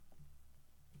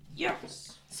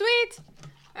Yes. Sweet.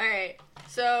 All right.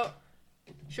 So,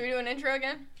 should we do an intro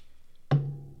again?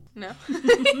 No.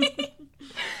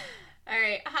 All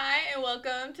right. Hi, and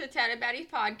welcome to Tatted Baddies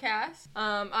Podcast.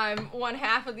 I'm one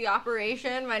half of the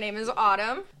operation. My name is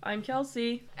Autumn. I'm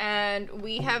Kelsey. And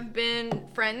we have been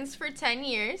friends for 10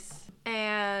 years.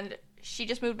 And she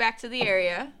just moved back to the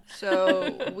area.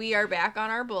 So we are back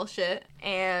on our bullshit.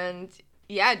 And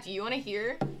yeah, do you want to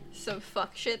hear some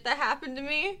fuck shit that happened to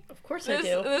me? Of course I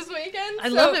do. This weekend? I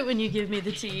love it when you give me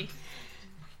the tea.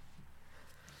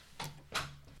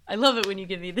 I love it when you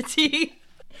give me the tea.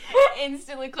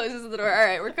 Instantly closes the door. All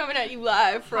right, we're coming at you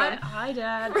live from Hi,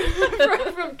 Dad.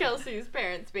 from Kelsey's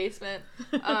parents' basement.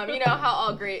 You know how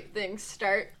all great things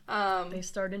start. They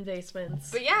start in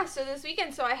basements. But yeah, so this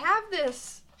weekend, I have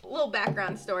this little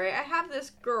background story. I have this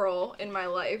girl in my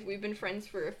life. We've been friends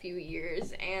for a few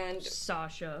years, and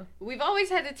Sasha. We've always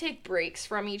had to take breaks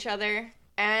from each other,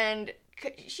 and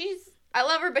I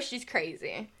love her, but she's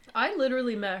crazy. I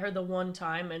literally met her the one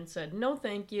time and said, no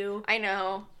thank you. I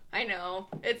know.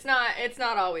 It's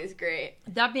not always great.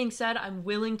 That being said, I'm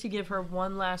willing to give her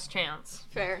one last chance.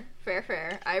 Fair.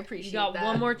 I appreciate that. You got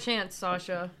one more chance,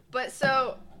 Sasha. But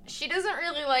so, she doesn't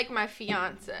really like my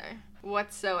fiance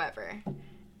whatsoever.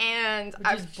 And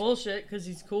Which is bullshit, because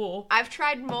he's cool. I've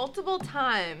tried multiple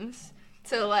times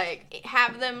to,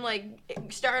 have them,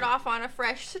 start off on a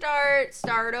fresh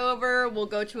start over, we'll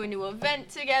go to a new event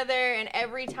together, and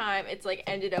every time it's,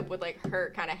 ended up with,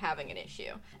 her kind of having an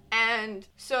issue. And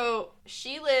so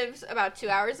she lives about 2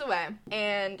 hours away,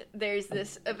 and there's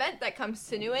this event that comes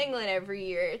to New England every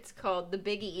year. It's called the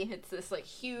Big E. It's this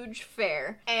huge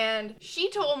fair. And she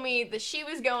told me that she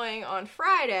was going on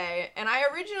Friday, and I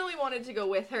originally wanted to go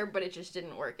with her, but it just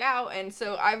didn't work out. And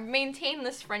so I've maintained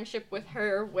this friendship with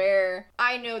her where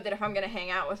I know that if I'm gonna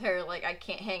hang out with her, I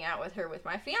can't hang out with her with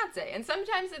my fiance. And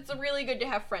sometimes it's really good to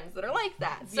have friends that are like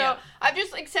that. So yeah. I've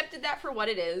just accepted that for what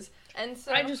it is. And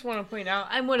so I just want to point out,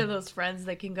 I'm one of those friends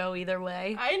that can go either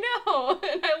way. I know,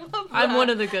 and I love that. I'm one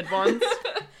of the good ones.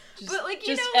 But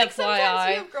FYI. Sometimes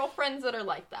you have girlfriends that are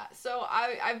like that. So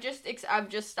I've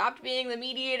just stopped being the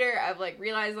mediator. I've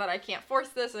realized that I can't force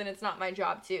this, and it's not my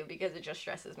job to, because it just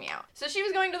stresses me out. So she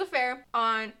was going to the fair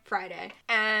on Friday,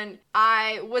 and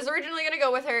I was originally going to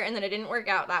go with her, and then it didn't work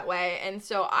out that way, and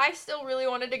so I still really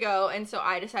wanted to go, and so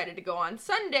I decided to go on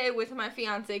Sunday with my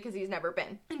fiance, because he's never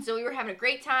been. And so we were having a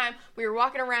great time. We were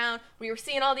walking around, we were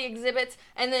seeing all the exhibits,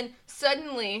 and then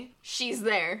suddenly she's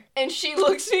there, and she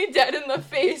looks me dead in the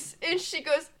face. And she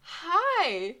goes,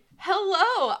 "Hi,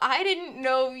 hello, I didn't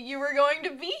know you were going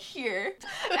to be here."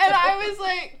 And I was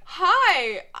like,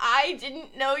 "Hi, I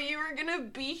didn't know you were gonna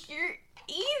be here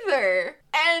either."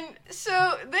 And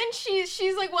so then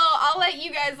she's like, "Well, I'll let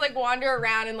you guys wander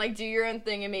around and do your own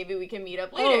thing, and maybe we can meet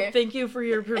up later." Oh, thank you for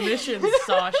your permission,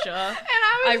 Sasha.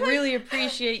 And I really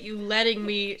appreciate you letting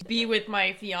me be with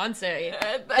my fiance.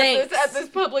 At this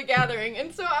public gathering.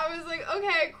 And so I was like,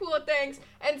 "Okay, cool, thanks."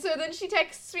 And so then she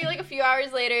texts me a few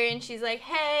hours later, and she's like,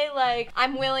 "Hey,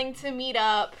 I'm willing to meet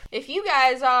up if you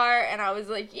guys are." And I was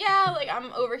like, "Yeah,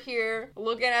 I'm over here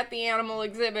looking at the animal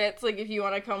exhibits, if you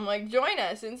want to come join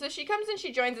us." And so she comes and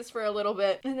she joins us for a little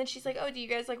bit, and then she's like, "Oh, do you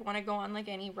guys want to go on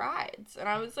any rides?" And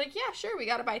I was like, "Yeah, sure, we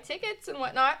gotta buy tickets and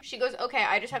whatnot." She goes, "Okay,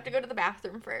 I just have to go to the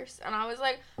bathroom first." And I was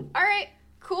like, "All right,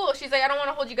 cool." She's like, "I don't want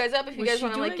to hold you guys up if you guys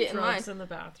want to get in line." In the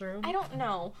bathroom? I don't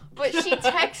know, but she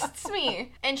texts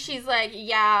me and she's like,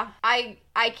 "Yeah, I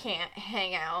can't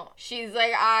hang out." She's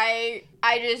like, I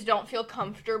just don't feel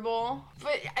comfortable.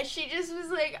 But she just was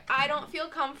like, "I don't feel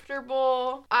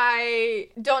comfortable. I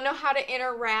don't know how to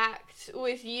interact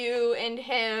with you and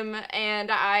him,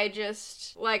 and I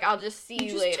just, I'll just see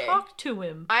you later." You just talk to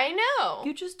him. I know.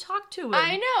 You just talk to him.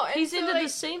 I know. And he's so, into the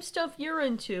same stuff you're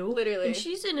into. Literally. And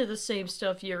she's into the same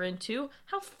stuff you're into.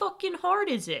 How fucking hard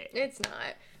is it? It's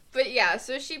not. But yeah,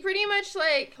 so she pretty much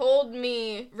told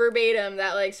me verbatim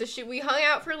that we hung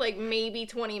out for maybe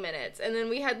 20 minutes, and then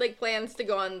we had plans to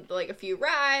go on a few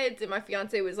rides, and my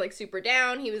fiance was super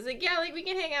down. He was like, "Yeah, we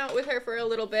can hang out with her for a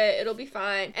little bit, it'll be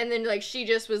fine." And then she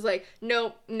just was like,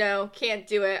 "Nope, no, can't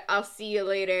do it, I'll see you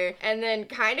later." And then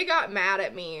kind of got mad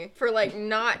at me for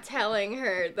not telling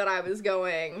her that I was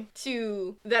going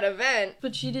to that event.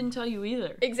 But she didn't tell you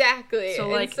either. Exactly.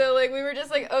 So and so we were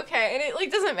just okay, and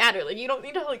it doesn't matter, you don't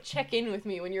need to check in with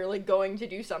me when you're going to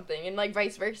do something, and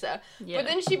vice versa. Yeah. But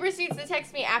then she proceeds to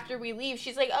text me after we leave.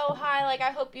 She's like, "Oh, hi,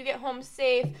 I hope you get home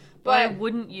safe, Why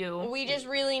wouldn't you? We just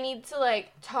really need to,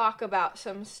 like, talk about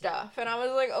some stuff. And I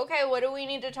was like, okay, what do we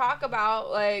need to talk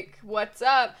about? Like, what's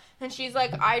up? And she's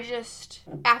like,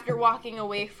 after walking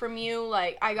away from you,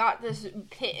 like, I got this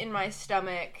pit in my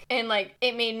stomach. And, like,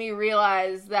 it made me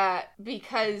realize that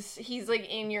because he's, like,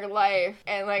 in your life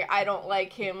and, like, I don't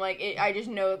like him, like, I just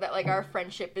know that, like, our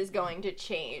friendship is going to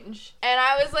change. And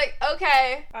I was like,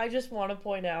 okay. I just want to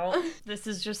point out, this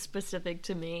is just specific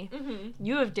to me. Mm-hmm.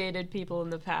 You have dated people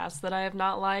in the past that I have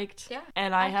not liked. Yeah.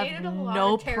 And I have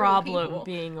no problem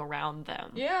being around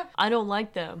them. Yeah. I don't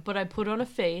like them, but I put on a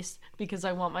face because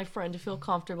I want my friend to feel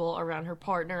comfortable around her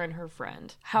partner and her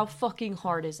friend. How fucking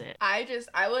hard is it? I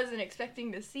wasn't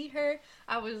expecting to see her.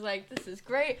 I was like, this is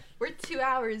great. We're 2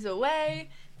 hours away.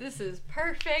 This is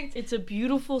perfect. It's a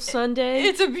beautiful Sunday.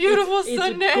 It's a beautiful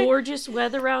Sunday. It's gorgeous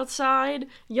weather outside.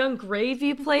 Young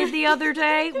Gravy played the other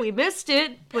day. We missed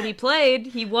it, but he played.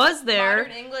 He was there.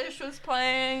 Modern English was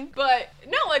playing. But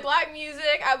no, like live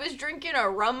music. I was drinking a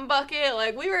rum bucket.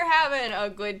 Like we were having a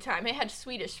good time. It had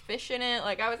Swedish fish in it.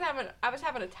 Like I was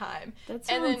having a time. That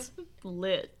sounds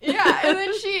lit. Yeah, and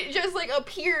then she just like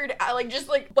appeared,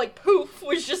 like poof,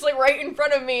 was just like right in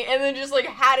front of me, and then just like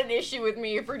had an issue with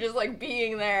me for just like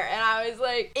being there. And I was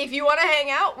like, if you want to hang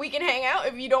out, we can hang out.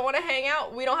 If you don't want to hang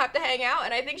out, we don't have to hang out.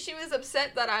 And I think she was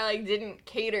upset that I like didn't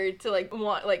cater to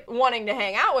wanting to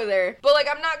hang out with her. But like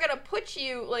I'm not gonna put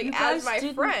you as my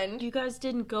friend. You guys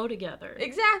didn't go together.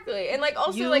 Exactly. And like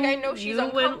also I know she's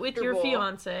uncomfortable. You went with your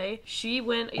fiance. She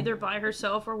went either by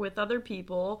herself or with other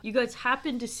people. You guys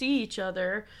happened to see each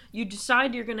other. You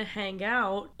decide you're gonna hang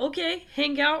out. Okay,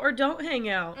 hang out or don't hang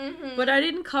out. Mm-hmm. But I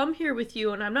didn't come here with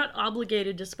you, and I'm not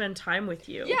obligated to spend time with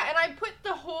you. Yeah, and I put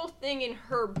the whole thing in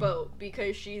her boat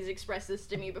because she's expressed this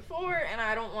to me before, and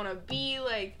I don't want to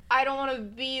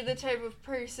be the type of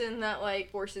person that like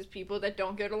forces people that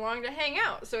don't get along to hang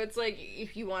out. So it's like,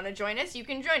 if you want to join us, you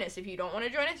can join us. If you don't want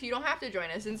to join us, you don't have to join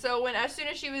us. And so as soon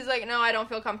as she was like, no, I don't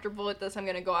feel comfortable with this, I'm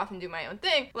gonna go off and do my own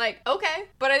thing, like, okay.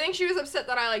 But I think she was upset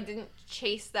that I like didn't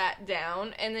chase that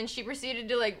down, and then she proceeded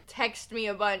to like text me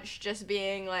a bunch just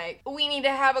being like, we need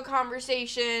to have a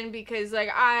conversation because like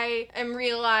I am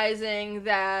realizing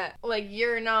that like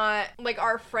you're not, like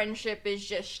our friendship is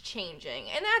just changing,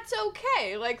 and that's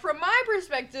okay. Like from my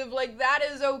perspective, like that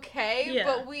is okay. Yeah.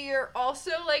 But we are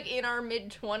also like in our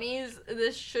mid-20s.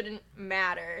 This shouldn't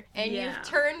matter, and you've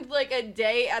turned like a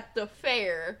day at the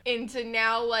fair into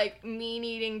now like me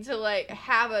needing to like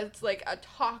have a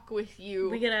talk with you.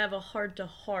 We gotta have a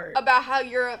heart-to-heart about how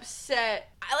you're upset.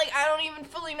 I don't even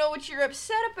fully know what you're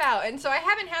upset about. And so I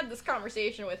haven't had this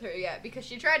conversation with her yet because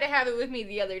she tried to have it with me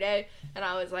the other day, and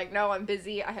I was like, no, I'm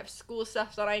busy. I have school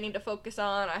stuff that I need to focus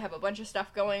on. I have a bunch of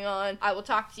stuff going on. I will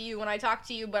talk to you when I talk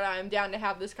to you, but I'm down to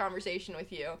have this conversation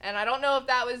with you. And I don't know if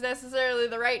that was necessarily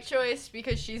the right choice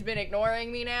because she's been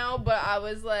ignoring me now, but I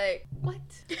was like, what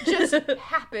just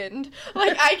happened?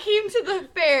 Like, I came to the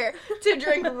fair to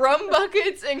drink rum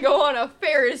buckets and go on a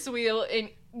Ferris wheel and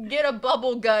get a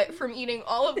bubble gut from eating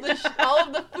all of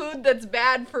the food that's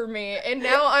bad for me, and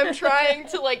now I'm trying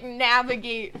to like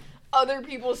navigate other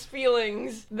people's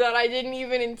feelings that I didn't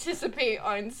even anticipate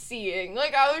on seeing.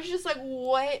 Like I was just like,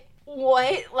 what?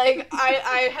 Like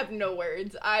I have no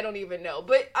words. I don't even know.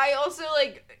 But I also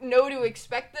like know to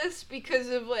expect this because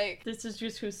of like, this is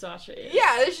just who Sasha is.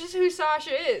 Yeah, this is just who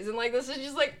Sasha is, and like this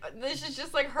is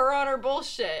just like her on her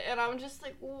bullshit, and I'm just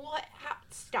like, what?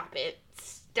 Stop it.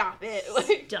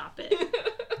 Like, stop it.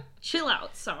 Chill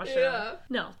out, Sasha. Yeah.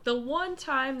 No, the one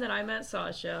time that I met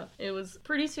Sasha, it was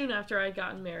pretty soon after I'd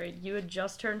gotten married. You had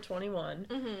just turned 21.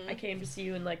 Mm-hmm. I came to see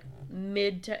you in like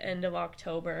mid to end of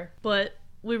October. But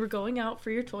we were going out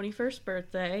for your 21st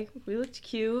birthday. We looked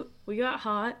cute. We got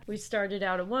hot. We started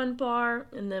out at one bar,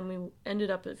 and then we ended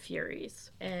up at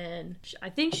Fury's. And I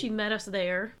think she met us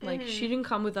there. Like, she didn't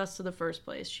come with us to the first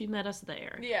place. She met us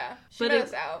there. Yeah, she met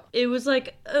us out. It was,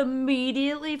 like,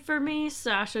 immediately for me,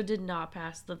 Sasha did not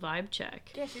pass the vibe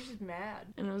check. Yeah, she was just mad.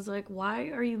 And I was like, why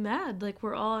are you mad? Like,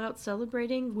 we're all out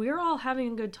celebrating. We're all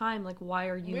having a good time. Like, why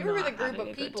are you not having a good time? We were with a group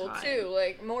of people, too.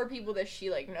 Like, more people that she,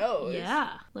 like, knows.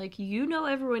 Yeah. Like, you know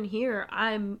everyone here.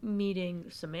 I'm meeting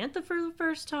Samantha for the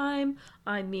first time.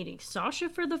 I'm meeting Sasha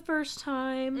for the first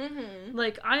time. Mm-hmm.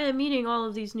 Like, I am meeting all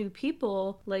of these new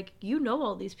people. Like, you know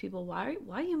all these people. Why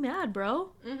are you mad, bro?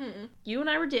 Mm-hmm. You and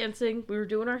I were dancing. We were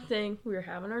doing our thing. We were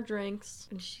having our drinks.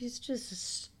 And she's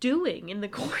just stewing in the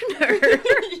corner.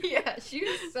 Yeah, she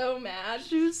was so mad.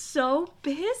 She was so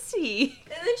pissy.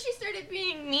 And then she started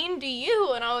being mean to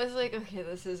you, and I was like, okay,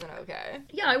 this isn't okay.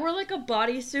 Yeah, I wore like a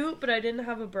bodysuit, but I didn't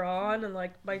have a bra on, and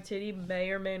like my titty may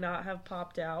or may not have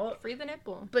popped out. Free the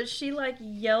nipple. But she like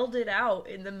yelled it out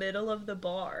in the middle of the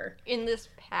bar. In this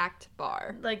packed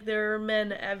bar. Like there are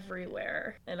men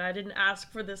everywhere, and I didn't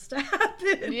ask for this to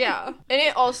happen. Yeah. And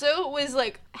it also was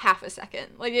like half a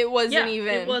second. Like it wasn't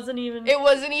even... It wasn't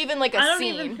even like a scene. I don't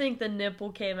even think the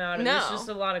nipple came out. It was just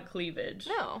a lot of cleavage.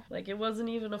 No. Like it wasn't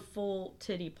even a full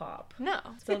titty pop. No.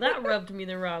 So that rubbed me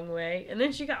the wrong way. And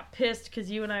then she got pissed because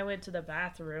you and I went to the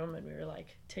bathroom and we were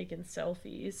like taking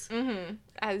selfies. Mm-hmm.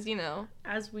 As you know.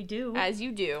 As we do. As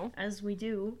you do. As we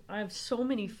do. I have so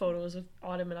many photos of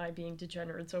Autumn and I being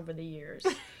degenerates over the years.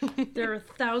 There are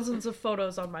thousands of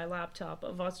photos on my laptop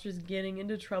of us just getting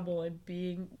into trouble and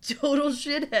being total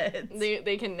shitheads.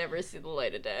 They can never see the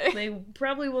light of day. They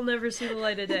probably will never see the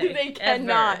light of day. They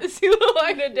cannot see the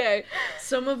light of day.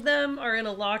 Some of them are in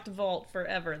a locked vault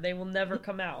forever. They will never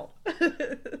come out.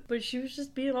 But she was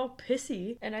just being all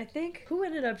pissy. And I think, who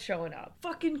ended up showing up?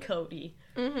 Fucking Cody.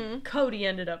 Mm-hmm. Cody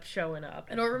ended up showing up.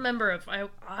 I don't remember if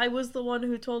I was the one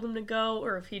who told him to go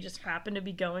or if he just happened to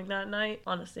be going that night.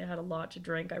 Honestly, I had a lot to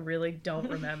drink. I really don't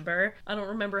remember. I don't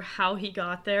remember how he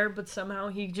got there, but somehow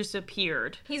he just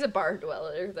appeared. He's a bar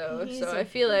dweller, though, so I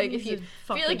feel like if you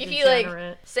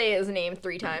say his name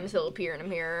 3 times, he'll appear in a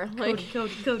mirror. Like,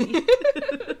 Cody.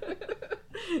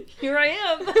 Here I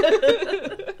am.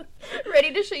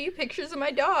 Ready to show you pictures of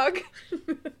my dog.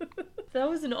 That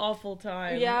was an awful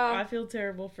time. Yeah. I feel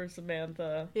terrible for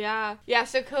Samantha. Yeah. Yeah,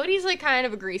 so Cody's like kind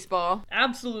of a greaseball.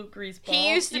 Absolute greaseball.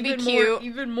 He used to be cute.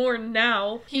 Even more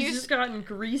now. He's just gotten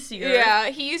greasier. Yeah,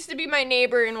 he used to be my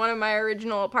neighbor in one of my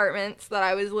original apartments that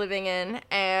I was living in,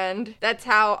 and that's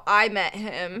how I met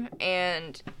him,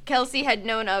 and Kelsey had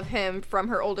known of him from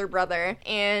her older brother,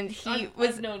 and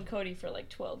I've known Cody for like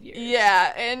 12 years.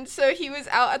 Yeah, and so he was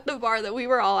out at the bar that we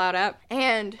were all out at,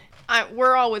 and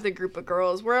we're all with a group of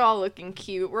girls. We're all looking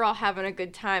cute. We're all having a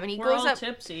good time. And we're all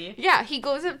tipsy. Yeah, he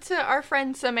goes up to our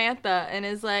friend Samantha and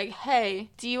is like, hey,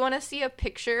 do you want to see a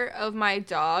picture of my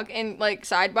dog? And, like,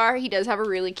 sidebar, he does have a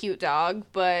really cute dog,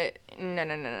 but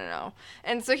no.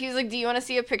 And so he's like, do you want to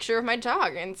see a picture of my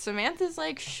dog? And Samantha's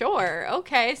like, sure,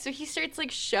 okay. So he starts,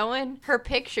 like, showing her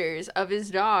pictures of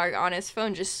his dog on his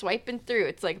phone, just swiping through.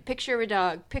 It's like, picture of a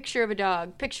dog, picture of a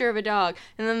dog, picture of a dog.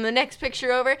 And then the next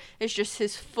picture over is just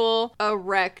his full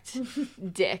erect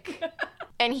dick.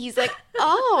 And he's like,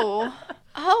 oh,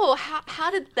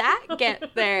 how did that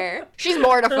get there? She's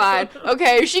mortified.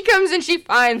 Okay, she comes and she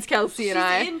finds Kelsey and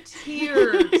I. She's in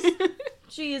tears.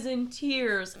 She is in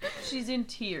tears. She's in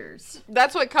tears.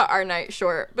 That's what cut our night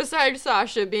short. Besides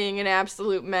Sasha being an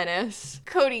absolute menace,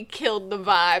 Cody killed the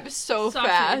vibe so Sasha,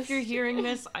 fast. If you're hearing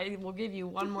this, I will give you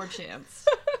one more chance.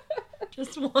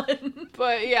 Just one.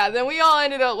 But yeah, then we all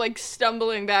ended up like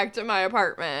stumbling back to my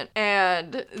apartment,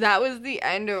 and that was the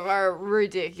end of our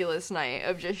ridiculous night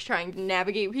of just trying to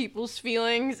navigate people's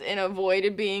feelings and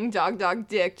avoid being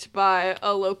dog-dicked by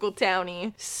a local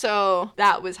townie. So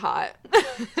that was hot.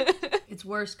 It's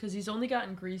worse because he's only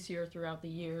gotten greasier throughout the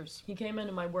years. He came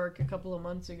into my work a couple of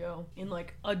months ago in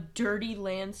like a dirty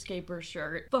landscaper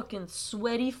shirt, fucking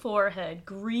sweaty forehead,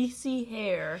 greasy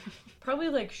hair, probably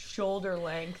like shoulder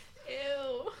length.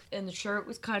 Ew. And the shirt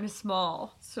was kind of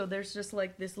small, so there's just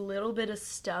like this little bit of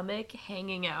stomach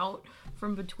hanging out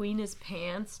from between his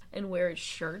pants and where his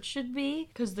shirt should be,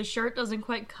 because the shirt doesn't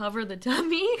quite cover the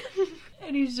tummy.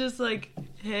 And he's just like,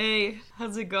 hey,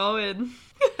 how's it going?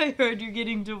 I heard you're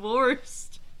getting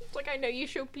divorced. It's like, I know you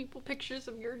show people pictures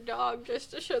of your dog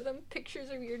just to show them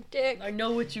pictures of your dick. I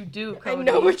know what you do, Cody. I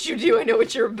know what you do. I know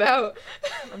what you're about.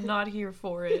 I'm not here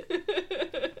for it.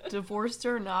 Divorced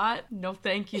or not, no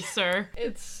thank you, sir.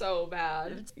 It's so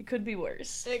bad. It could be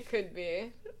worse. It could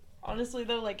be. Honestly,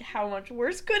 though, like, how much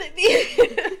worse could it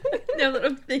be? Now that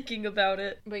I'm thinking about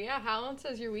it. But yeah, how else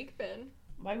has your week been?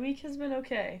 My week has been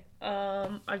okay.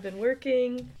 I've been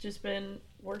working, just been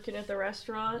working at the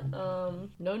restaurant.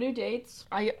 No new dates.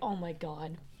 Oh my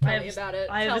god. Tell me about it.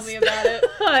 I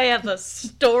have a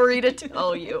story to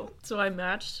tell you. So I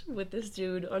matched with this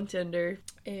dude on Tinder,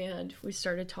 and we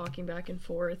started talking back and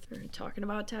forth. We were talking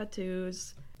about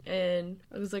tattoos. And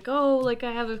I was like, oh, like,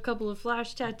 I have a couple of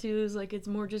flash tattoos. Like, it's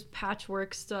more just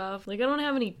patchwork stuff. Like, I don't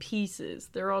have any pieces.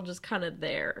 They're all just kind of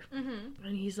there. Mm-hmm.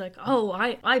 And he's like, oh,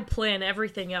 I plan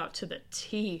everything out to the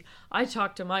T. I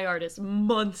talk to my artist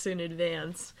months in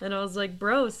advance. And I was like,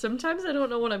 bro, sometimes I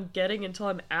don't know what I'm getting until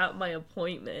I'm at my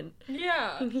appointment.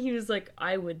 Yeah. And he was like,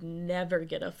 I would never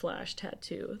get a flash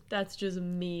tattoo. That's just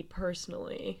me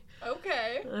personally.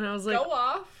 Okay. And I was like, go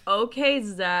off. Okay,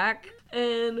 Zach.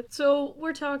 And so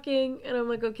we're talking, and I'm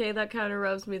like, okay, that kind of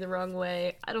rubs me the wrong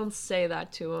way. I don't say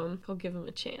that to him. I'll give him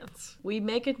a chance. We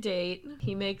make a date.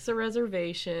 He makes a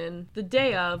reservation. The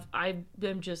day of, I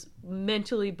am just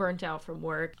mentally burnt out from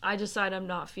work. I decide I'm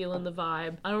not feeling the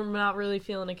vibe. I'm not really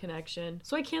feeling a connection.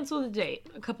 So I cancel the date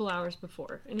a couple hours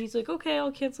before. And he's like, okay, I'll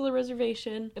cancel the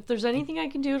reservation. If there's anything I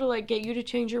can do to, like, get you to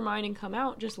change your mind and come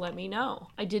out, just let me know.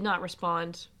 I did not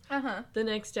respond. The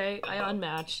next day, I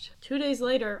unmatched. 2 days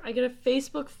later, I get a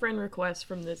Facebook friend request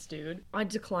from this dude. I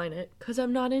decline it, because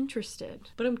I'm not interested.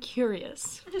 But I'm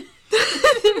curious.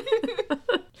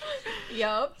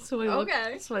 Yup. So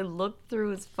I looked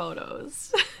through his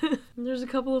photos. There's a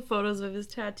couple of photos of his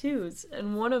tattoos,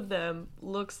 and one of them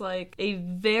looks like a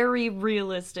very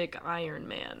realistic Iron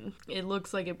Man. It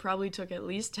looks like it probably took at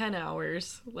least 10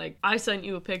 hours. Like, I sent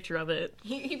you a picture of it.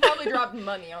 He probably dropped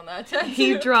money on that tattoo.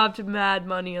 He dropped mad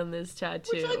money on this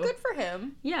tattoo. Which, like, good for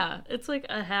him. Yeah, it's like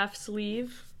a half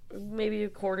sleeve. Maybe a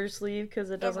quarter sleeve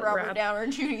because it doesn't wrap. Robert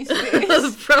Downey Jr.'s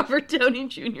face. Robert Downey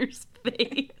Jr.'s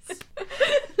face.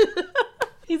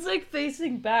 He's like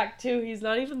facing back too. He's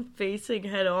not even facing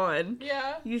head on.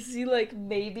 Yeah. You see like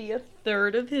maybe a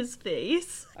third of his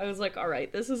face. I was like, all right,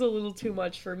 this is a little too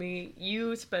much for me.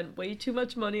 You spent way too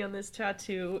much money on this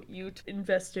tattoo. You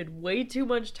invested way too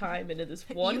much time into this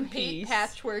one piece. You hate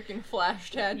patchwork and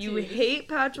flash tattoos. You hate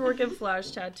patchwork and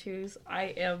flash tattoos.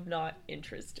 I am not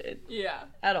interested. Yeah.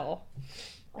 At all.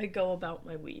 I go about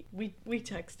my week. We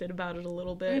texted about it a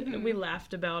little bit, and we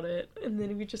laughed about it, and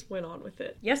then we just went on with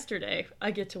it. Yesterday,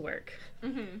 I get to work.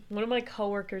 One of my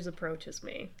coworkers approaches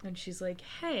me, and she's like,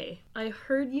 hey, I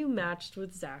heard you matched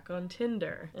with Zach on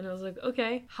Tinder. And I was like,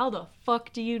 okay, how the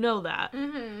fuck do you know that?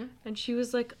 And she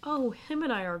was like, oh, him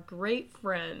and I are great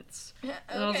friends.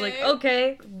 And I was like,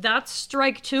 okay, that's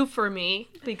strike 2 for me,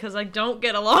 because I don't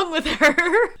get along with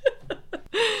her.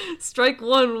 Strike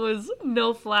 1 was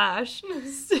no flash.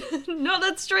 No,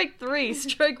 that's strike 3.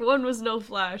 Strike 1 was no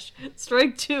flash.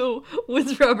 Strike 2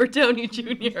 was Robert Downey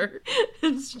Jr.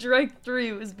 And strike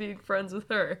 3 was being friends with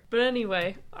her. But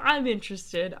anyway, I'm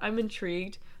interested. I'm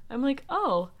intrigued. I'm like,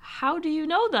 oh, how do you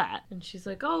know that? And she's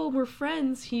like, oh, we're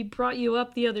friends. He brought you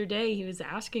up the other day. He was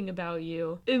asking about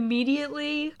you.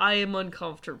 Immediately, I am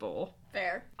uncomfortable.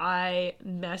 Fair. I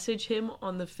message him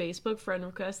on the Facebook friend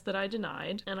request that I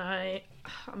denied, and I'm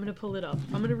gonna pull it up.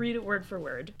 I'm gonna read it word for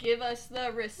word. Give us the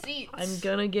receipts. I'm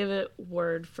gonna give it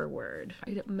word for word.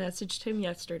 I messaged him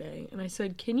yesterday, and I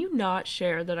said, can you not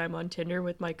share that I'm on Tinder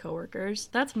with my coworkers?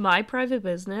 That's my private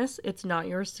business. It's not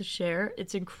yours to share.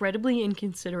 It's incredibly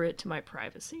inconsiderate to my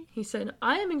privacy. He said,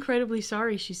 I am incredibly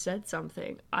sorry she said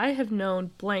something. I have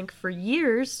known blank for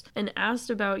years and asked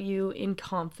about you in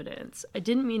confidence. I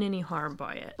didn't mean any harm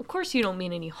by it. Of course you don't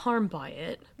mean any harm by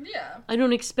it. Yeah. I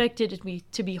don't expect it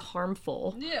to be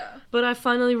harmful. Yeah. But I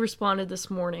finally responded this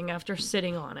morning after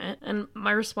sitting on it, and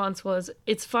my response was,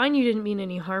 it's fine you didn't mean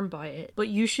any harm by it, but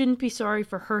you shouldn't be sorry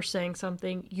for her saying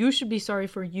something. You should be sorry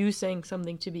for you saying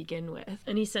something to begin with.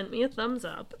 And he sent me a thumbs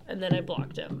up, and then I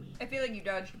blocked him. I feel like you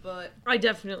dodged a bullet. I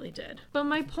definitely did. But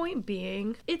my point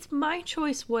being, it's my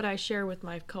choice what I share with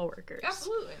my coworkers.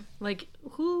 Absolutely. Like,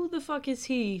 who the fuck is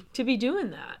he to be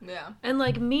doing that? Yeah. And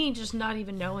like me just not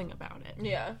even knowing about it.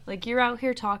 Yeah. Like, you're out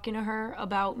here talking to her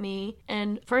about me,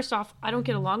 and first off, I don't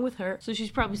get along with her, so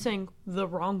she's probably saying the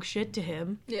wrong shit to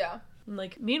him. Yeah. And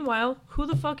like, meanwhile, who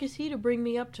the fuck is he to bring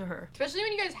me up to her? Especially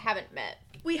when you guys haven't met.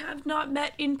 We have not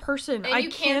met in person. And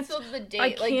you canceled the date.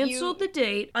 I canceled the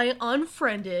date. I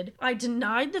unfriended. I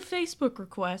denied the Facebook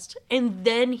request. And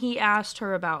then he asked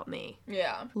her about me.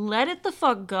 Yeah. Let it the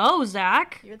fuck go,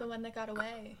 Zach. You're the one that got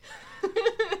away.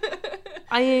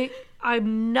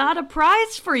 I'm not a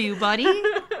prize for you, buddy.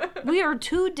 We are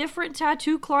 2 different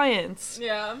tattoo clients.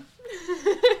 Yeah.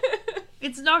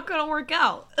 It's not gonna work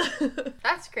out.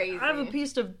 That's crazy. I have a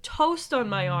piece of toast on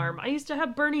my arm. I used to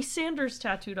have Bernie Sanders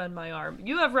tattooed on my arm.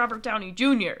 You have Robert Downey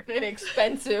Jr. An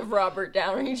expensive Robert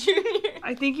Downey Jr.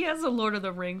 I think he has a Lord of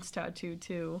the Rings tattoo,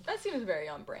 too. That seems very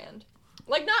on brand.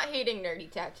 Like, not hating nerdy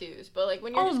tattoos, but like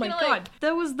when you're just gonna, Oh my god,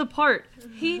 that was the part.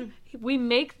 We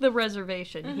make the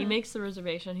reservation. He makes the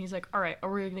reservation. He's like, all right,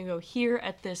 are we gonna go here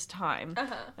at this time?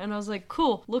 And I was like,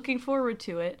 cool, looking forward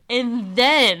to it. And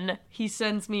then he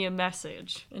sends me a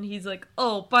message. And he's like,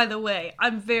 oh, by the way,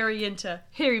 I'm very into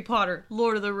Harry Potter,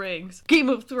 Lord of the Rings, Game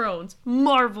of Thrones,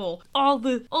 Marvel, all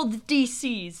the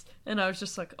DCs. And I was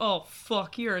just like, oh,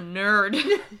 fuck, you're a nerd.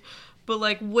 but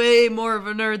like way more of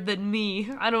a nerd than me.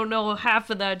 I don't know half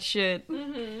of that shit.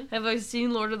 Mm-hmm. Have I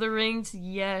seen Lord of the Rings?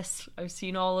 Yes, I've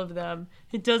seen all of them.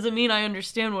 It doesn't mean I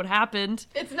understand what happened.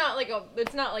 It's not like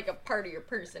a part of your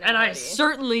personality. And I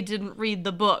certainly didn't read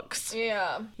the books.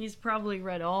 Yeah. He's probably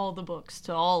read all the books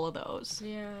to all of those.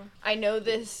 Yeah. I know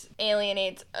this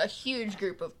alienates a huge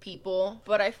group of people,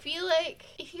 but I feel like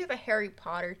if you have a Harry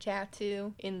Potter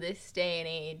tattoo in this day and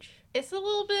age, it's a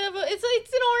little bit of it's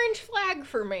an orange flag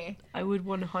for me. I would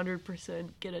 100%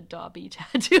 get a Dobby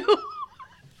tattoo.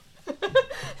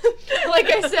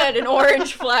 Like I said, an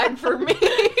orange flag for me.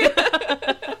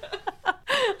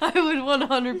 I would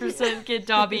 100% get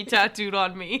Dobby tattooed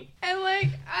on me. And like,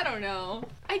 I don't know.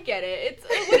 I get it.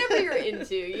 It's whatever you're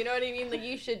into, you know what I mean? Like,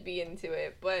 you should be into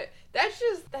it, but that's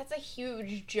a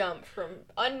huge jump from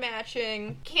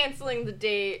unmatching, canceling the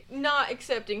date, not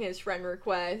accepting his friend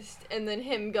request, and then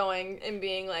him going and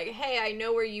being like, hey, I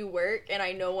know where you work, and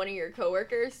I know one of your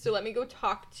coworkers, so let me go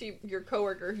talk to your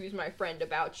coworker who's my friend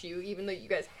about you, even though you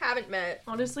guys haven't met.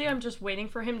 Honestly, I'm just waiting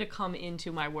for him to come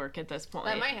into my work at this point.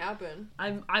 That might happen.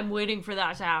 I'm waiting for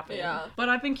that to happen. Yeah. But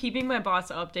I've been keeping my boss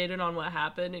updated on what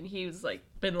happened, and he was like,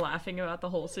 been laughing about the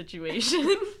whole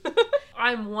situation.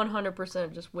 I'm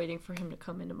 100% just waiting for him to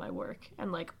come into my work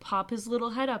and like pop his little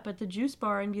head up at the juice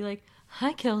bar and be like,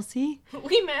 hi, Kelsey.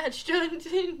 We matched on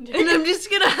Tinder. And I'm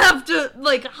just gonna have to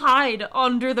like hide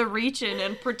under the reach-in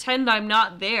and pretend I'm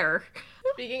not there.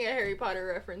 Speaking of Harry Potter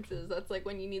references, that's like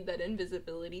when you need that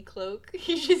invisibility cloak.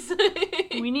 You just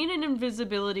like... We need an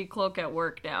invisibility cloak at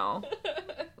work now.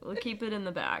 We'll keep it in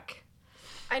the back.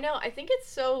 I know, I think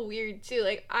it's so weird too,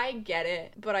 like, I get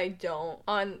it, but I don't,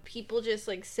 on people just,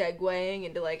 like, segueing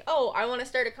into, like, oh, I want to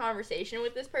start a conversation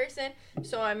with this person,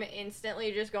 so I'm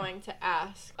instantly just going to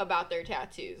ask about their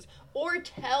tattoos, or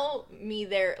tell me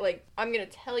I'm gonna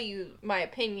tell you my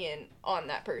opinion on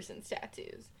that person's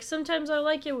tattoos. Sometimes I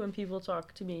like it when people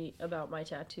talk to me about my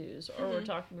tattoos, or we're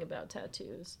talking about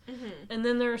tattoos. Mm-hmm. And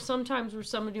then there are some times where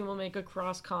somebody will make a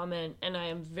cross comment, and I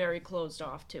am very closed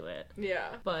off to it. Yeah.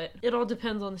 But it all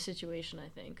depends on the situation, I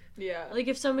think. Yeah. Like,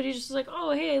 if somebody's just like,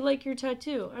 oh, hey, I like your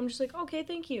tattoo, I'm just like, okay,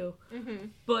 thank you. Mm-hmm.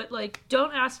 But, like,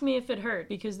 don't ask me if it hurt,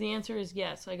 because the answer is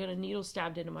yes. I got a needle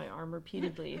stabbed into my arm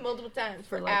repeatedly. Multiple times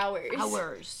for like, hours.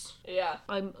 Hours. Yeah.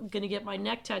 I'm gonna get my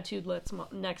neck tattooed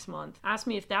next month. Ask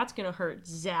me if that's gonna hurt,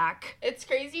 Zach. It's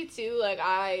crazy too, like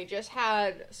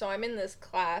I'm in this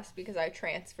class because I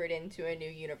transferred into a new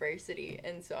university,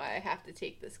 and so I have to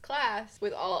take this class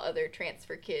with all other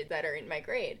transfer kids that are in my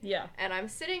grade. Yeah. And I'm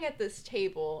sitting at this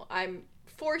table, I'm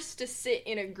forced to sit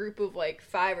in a group of like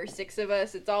 5 or 6 of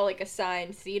us. It's all like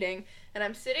assigned seating, and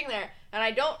I'm sitting there, and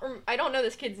I don't know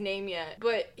this kid's name yet,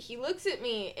 but he looks at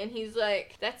me and he's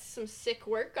like, that's some sick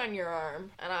work on your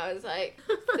arm. And I was like,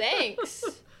 thanks.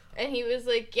 And he was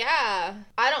like, yeah,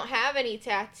 I don't have any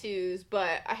tattoos,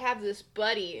 but I have this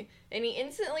buddy. And he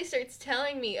instantly starts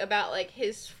telling me about like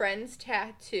his friend's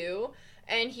tattoo,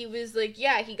 and he was like,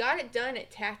 yeah, he got it done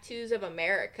at Tattoos of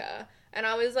America. And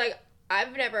I was like,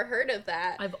 I've never heard of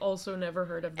that. I've also never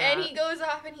heard of that. And he goes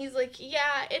off and he's like,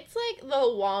 yeah, it's like the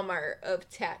Walmart of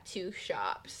tattoo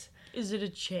shops. Is it a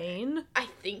chain? I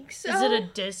think so. Is it a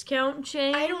discount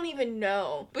chain? I don't even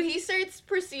know. But he starts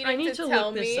proceeding to tell me. I need to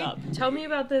look this up. Tell me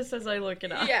about this as I look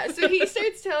it up. Yeah, so he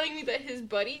starts telling me that his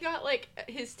buddy got, like,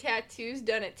 his tattoos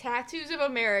done at Tattoos of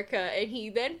America, and he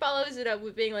then follows it up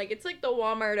with being like, it's like the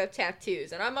Walmart of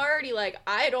tattoos. And I'm already like,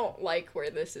 I don't like where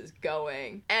this is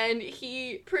going. And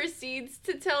he proceeds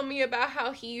to tell me about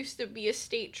how he used to be a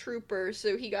state trooper,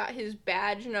 so he got his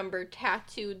badge number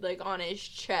tattooed, like, on his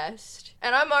chest.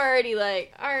 And I'm already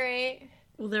like, all right.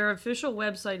 Well, their official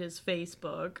website is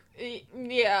Facebook.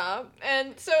 Yeah.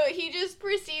 And so he just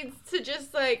proceeds to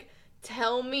just, like,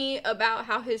 tell me about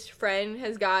how his friend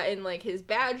has gotten, like, his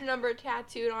badge number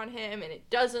tattooed on him, and it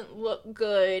doesn't look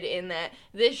good, and that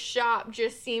this shop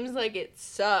just seems like it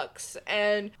sucks.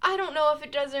 And I don't know if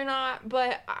it does or not,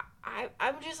 but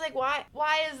I'm just like, why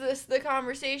is this the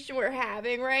conversation we're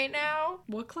having right now?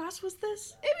 What class was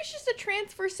this? It was just a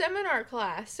transfer seminar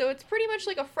class, so it's pretty much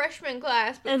like a freshman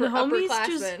class, but and for homies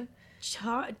upperclassmen.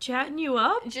 Chatting you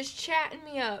up? Just chatting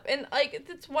me up. And, like,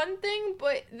 that's one thing,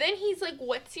 but then he's like,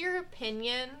 what's your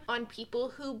opinion on people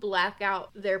who black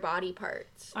out their body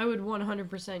parts? I would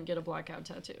 100% get a blackout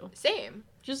tattoo. Same.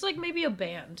 Just, like, maybe a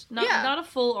band. Not a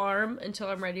full arm until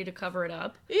I'm ready to cover it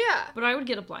up. Yeah. But I would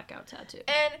get a blackout tattoo.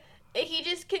 And he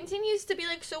just continues to be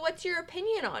like, so what's your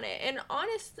opinion on it? And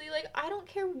honestly, like, I don't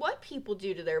care what people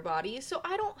do to their bodies, so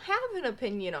I don't have an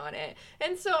opinion on it.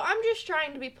 And so I'm just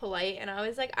trying to be polite, and I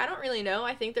was like, I don't really know.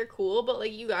 I think they're cool, but,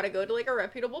 like, you gotta go to, like, a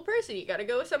reputable person. You gotta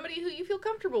go with somebody who you feel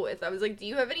comfortable with. I was like, do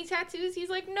you have any tattoos? He's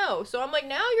like, no. So I'm like,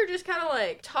 now you're just kind of,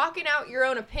 like, talking out your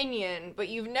own opinion, but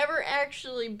you've never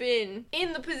actually been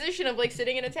in the position of, like,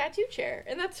 sitting in a tattoo chair.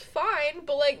 And that's fine,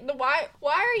 but, like, why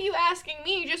are you asking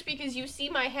me just because you see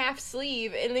my half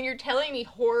sleeve, and then you're telling me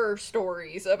horror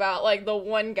stories about, like, the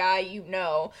one guy you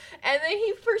know? And then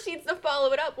he proceeds to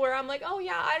follow it up where I'm like, oh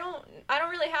yeah, I don't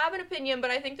really have an opinion,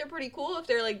 but I think they're pretty cool if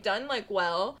they're, like, done, like,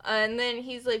 well. And then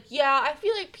he's like, yeah, I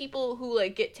feel like people who,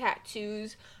 like, get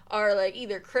tattoos are, like,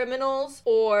 either criminals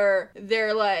or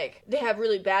they're, like, they have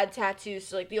really bad tattoos,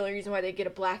 so, like, the only reason why they get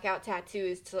a blackout tattoo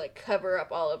is to, like, cover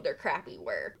up all of their crappy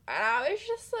work. And I was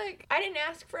just like, I didn't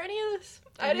ask for any of this.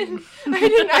 I didn't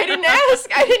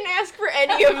ask for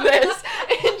any of this.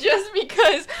 And just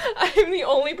because I'm the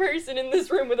only person in this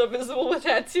room with a visible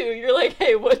tattoo, you're like,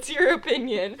 hey, what's your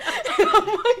opinion? And I'm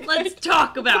like, let's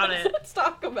talk about it. Let's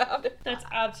talk about it. That's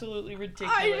absolutely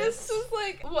ridiculous. I just was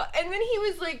like, what? And then he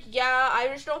was like, yeah, I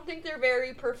just don't think they're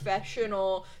very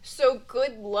professional, so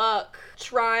good luck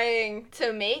trying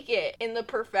to make it in the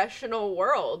professional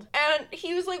world. And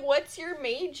he was like, what's your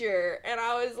major? And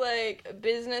I was like,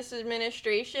 business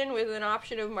administration with an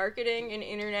option of marketing and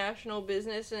international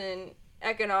business and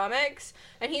economics.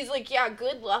 And he's like, yeah,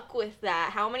 good luck with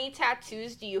that. How many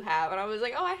tattoos do you have? And I was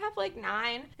like, oh, I have like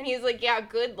 9. And he's like, yeah,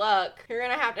 good luck. You're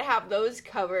gonna have to have those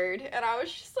covered. And I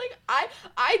was just like,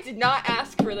 I did not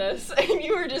ask for this, and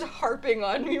you are just harping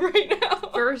on me right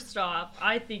now. First off,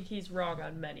 I think he's wrong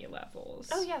on many levels.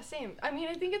 Oh yeah, same. I mean,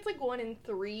 I think it's like 1 in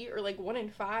 3 or like 1 in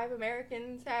 5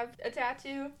 Americans have a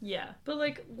tattoo. Yeah, but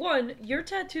like, one, your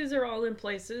tattoos are all in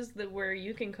places that where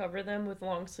you can cover them with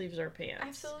long sleeves or pants.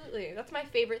 Absolutely. That's my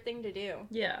favorite thing to do.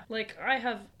 Yeah, like, I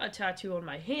have a tattoo on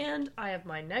my hand, I have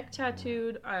my neck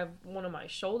tattooed, I have one of my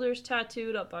shoulders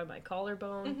tattooed up by my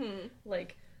collarbone. Mm-hmm.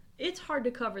 Like, it's hard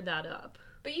to cover that up.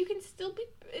 But you can still be,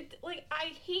 like,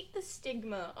 I hate the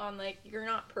stigma on, like, you're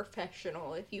not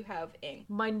professional if you have ink.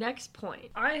 My next point.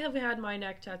 I have had my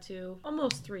neck tattoo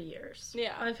almost 3 years.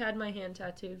 Yeah. I've had my hand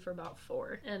tattooed for about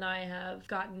 4. And I have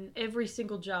gotten every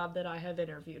single job that I have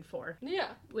interviewed for. Yeah.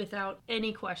 Without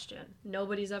any question.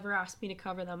 Nobody's ever asked me to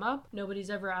cover them up.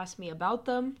 Nobody's ever asked me about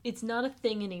them. It's not a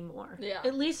thing anymore. Yeah.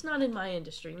 At least not in my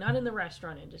industry. Not in the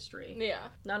restaurant industry. Yeah.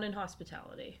 Not in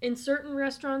hospitality. In certain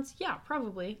restaurants, yeah,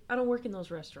 probably. I don't work in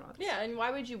those restaurants. Yeah, and why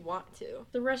would you want to?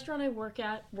 The restaurant I work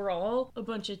at, we're all a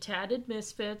bunch of tatted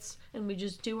misfits, and we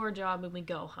just do our job and we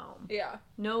go home. Yeah.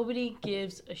 Nobody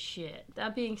gives a shit.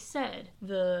 That being said,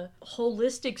 the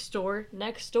holistic store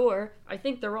next door, I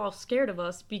think they're all scared of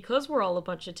us because we're all a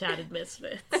bunch of tatted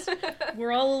misfits.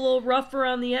 We're all a little rough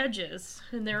around the edges,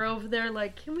 and they're over there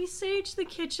like, can we sage the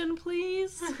kitchen,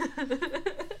 please?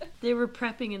 They were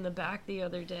prepping in the back the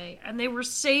other day, and they were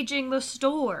saging the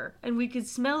store, and we could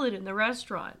smell it in the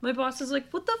restaurant. My boss is like,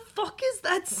 what the fuck is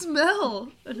that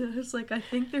smell? And I was like, I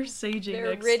think they're saging they're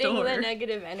next ridding door. the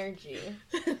negative energy.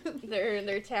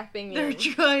 They're tapping They're in.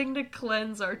 trying to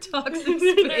cleanse our toxic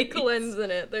space. They're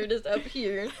cleansing it. They're just up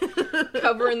here,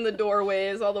 covering the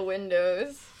doorways, all the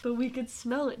windows. But we could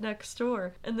smell it next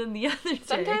door. And then the other day...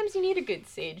 Sometimes you need a good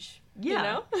sage. Yeah. You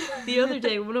know? The other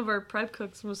day, one of our prep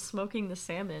cooks was smoking the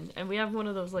salmon, and we have one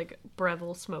of those, like,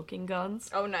 Breville smoking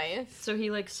guns. Oh, nice. So he,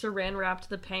 like, saran wrapped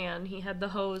the pan. He had the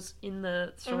hose in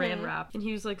the saran wrap, and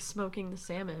he was, like, smoking the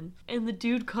salmon. And the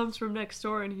dude comes from next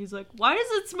door, and he's like, why does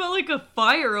it smell like a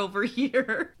fire over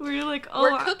here? We're like, oh,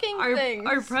 we're cooking things.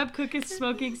 Our prep cook is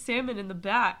smoking salmon in the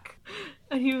back.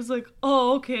 And he was like,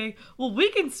 oh, okay, well, we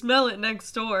can smell it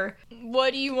next door.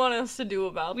 What do you want us to do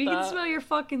about that? We can smell your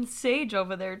fucking sage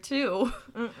over there, too.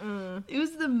 Mm-mm. It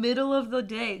was the middle of the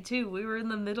day, too. We were in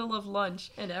the middle of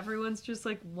lunch, and everyone's just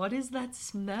like, what is that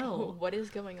smell? What is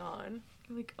going on?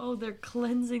 I'm like, oh, they're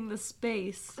cleansing the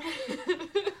space.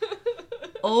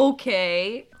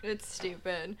 Okay. It's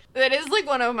stupid. That is, like,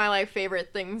 one of my, like,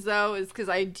 favorite things, though, is because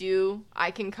I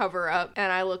can cover up,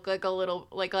 and I look like a little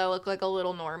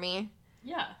normie.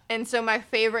 Yeah. And so my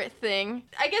favorite thing,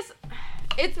 I guess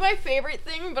it's my favorite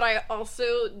thing, but I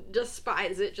also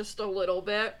despise it just a little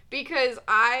bit because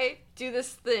I do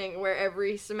this thing where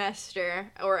every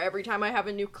semester or every time I have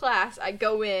a new class, I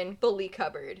go in fully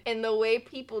covered. And the way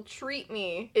people treat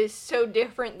me is so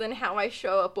different than how I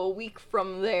show up a week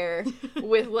from there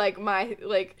with, like, my,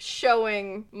 like,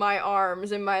 showing my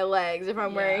arms and my legs if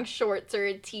I'm wearing shorts or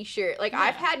a t-shirt. Like,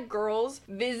 I've had girls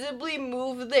visibly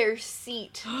move their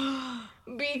seat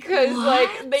because,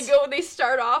 like, they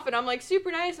start off and I'm, like,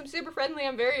 super nice, I'm super friendly,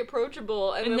 I'm very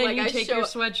approachable, and then like, you take your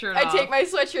sweatshirt off. I take my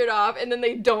sweatshirt off, and then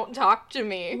they don't talk to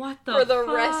me for the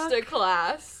rest of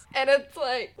class. And it's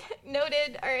like,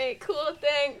 noted, alright, cool,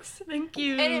 thanks. Thank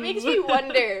you. And it makes me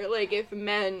wonder, like, if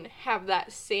men have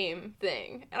that same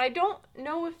thing. And I don't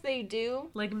know if they do.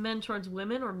 Like, men towards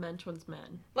women or men towards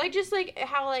men? Like, just, like,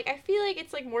 how, like, I feel like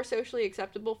it's, like, more socially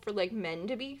acceptable for, like, men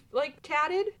to be, like,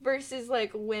 tatted versus,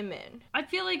 like, women. I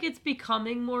feel like it's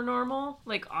becoming more normal.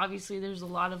 Like, obviously, there's a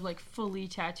lot of, like, fully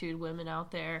tattooed women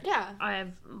out there. Yeah. I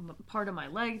have part of my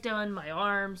leg done, my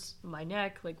arms, my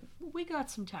neck. Like, we got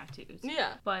some tattoos.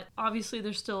 Yeah. But obviously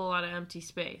there's still a lot of empty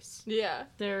space. Yeah.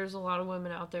 There's a lot of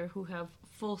women out there who have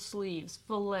full sleeves,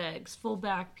 full legs, full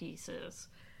back pieces.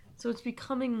 So it's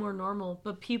becoming more normal,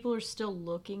 but people are still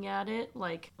looking at it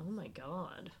like, oh my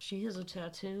god, she has a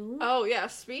tattoo? Oh, yeah,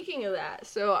 speaking of that,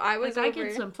 so I was like, I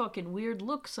get some fucking weird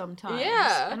looks sometimes.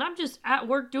 Yeah. And I'm just at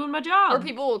work doing my job. Or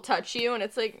people will touch you, and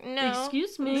it's like, no.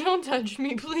 Excuse me. Don't touch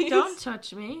me, please. Don't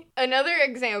touch me. Another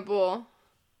example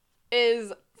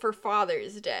is for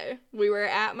Father's Day. We were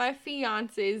at my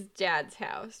fiance's dad's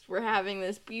house. We're having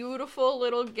this beautiful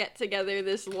little get-together,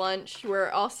 this lunch. We're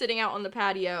all sitting out on the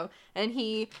patio, and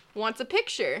he wants a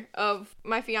picture of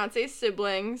my fiance's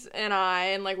siblings and I,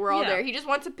 and, like, we're all there. He just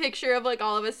wants a picture of, like,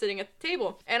 all of us sitting at the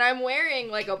table. And I'm wearing,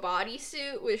 like, a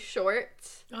bodysuit with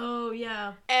shorts. Oh,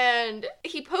 yeah. And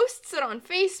he posts it on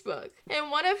Facebook. And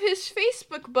one of his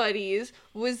Facebook buddies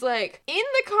was, like, in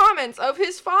the comments of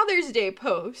his Father's Day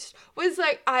post, was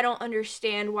like, I don't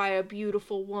understand why a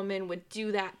beautiful woman would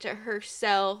do that to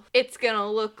herself. It's gonna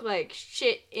look like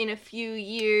shit in a few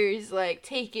years. Like,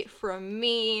 take it from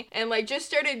me. And, like, just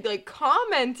started, like,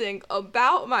 commenting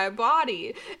about my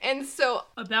body. And so...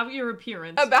 About your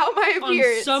appearance. About my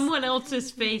appearance. On someone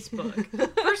else's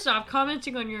Facebook. First off,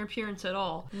 commenting on your appearance at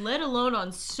all, let alone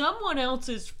on someone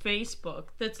else's Facebook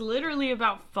that's literally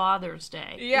about Father's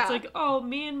Day. Yeah. It's like, oh,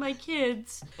 me and my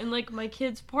kids, and, like, my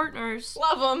kids' partners.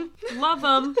 Love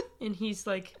them. And he's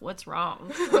like, what's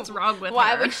wrong? What's wrong with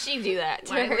Why her? would she do that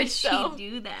to herself? Why would she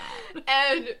do that?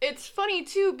 And it's funny,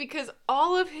 too, because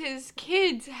all of his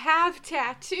kids have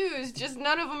tattoos, just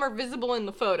none of them are visible in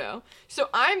the photo. So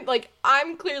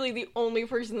I'm clearly the only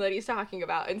person that he's talking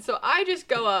about. And so I just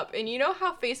go up, and you know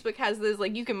how Facebook has this,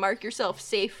 like, you can mark yourself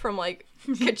safe from, like,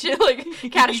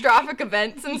 catastrophic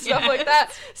events and stuff like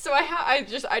that. So I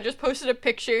just posted a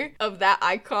picture of that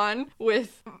icon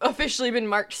with officially been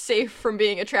marked safe from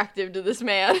being attractive to this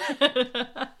man.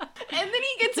 And then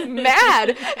he gets mad,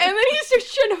 and then he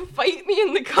starts trying to fight me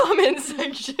in the comment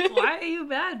section. Why are you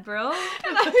mad, bro?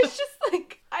 And I was just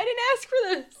like, I didn't ask for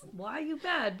this. Why are you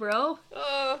mad, bro?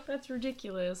 That's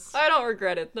ridiculous. I don't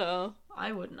regret it, though.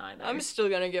 I wouldn't either. I'm still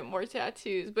gonna get more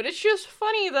tattoos, but it's just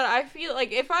funny that I feel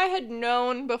like if I had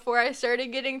known before I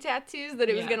started getting tattoos that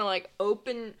it was gonna, like,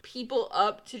 open people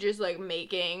up to just, like,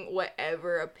 making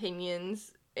whatever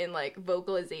opinions and, like,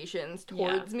 vocalizations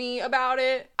towards me about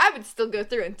it, I would still go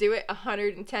through and do it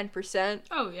 110%.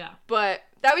 Oh, yeah. But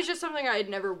that was just something I had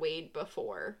never weighed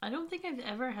before. I don't think I've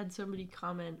ever had somebody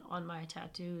comment on my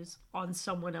tattoos on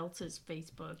someone else's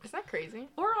Facebook. Is that crazy?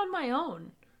 Or on my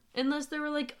own. Unless they were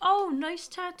like, oh, nice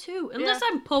tattoo. Unless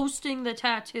I'm posting the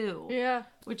tattoo. Yeah.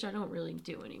 Which I don't really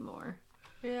do anymore.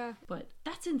 Yeah. But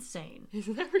that's insane.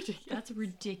 Isn't that ridiculous? That's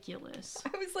ridiculous.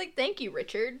 I was like, thank you,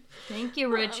 Richard. Thank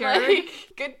you, Richard.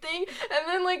 Like, good thing. And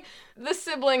then, like, the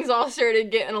siblings all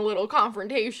started getting a little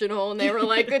confrontational, and they were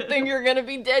like, good thing you're gonna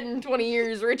be dead in 20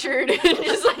 years, Richard. And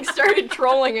just, like, started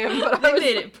trolling him. But they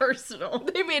made it personal.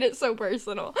 They made it so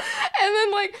personal. And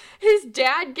then, like, his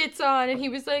dad gets on, and he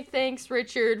was like, thanks,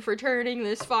 Richard, for turning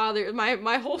this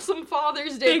my wholesome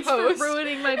Father's Day post. Thanks for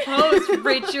ruining my post,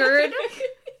 Richard.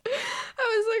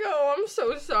 I was like, oh, I'm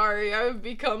so sorry. I've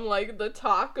become, like, the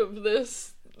talk of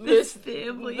this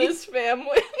family.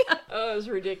 Oh, it was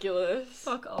ridiculous.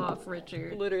 Fuck off,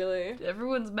 Richard. Literally.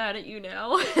 Everyone's mad at you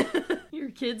now. Your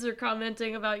kids are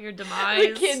commenting about your demise.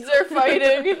 The kids are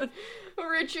fighting.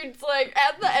 Richard's like,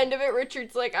 at the end of it,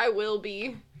 Richard's like, I will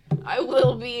be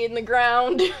in the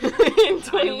ground.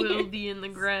 I will be in the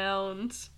ground.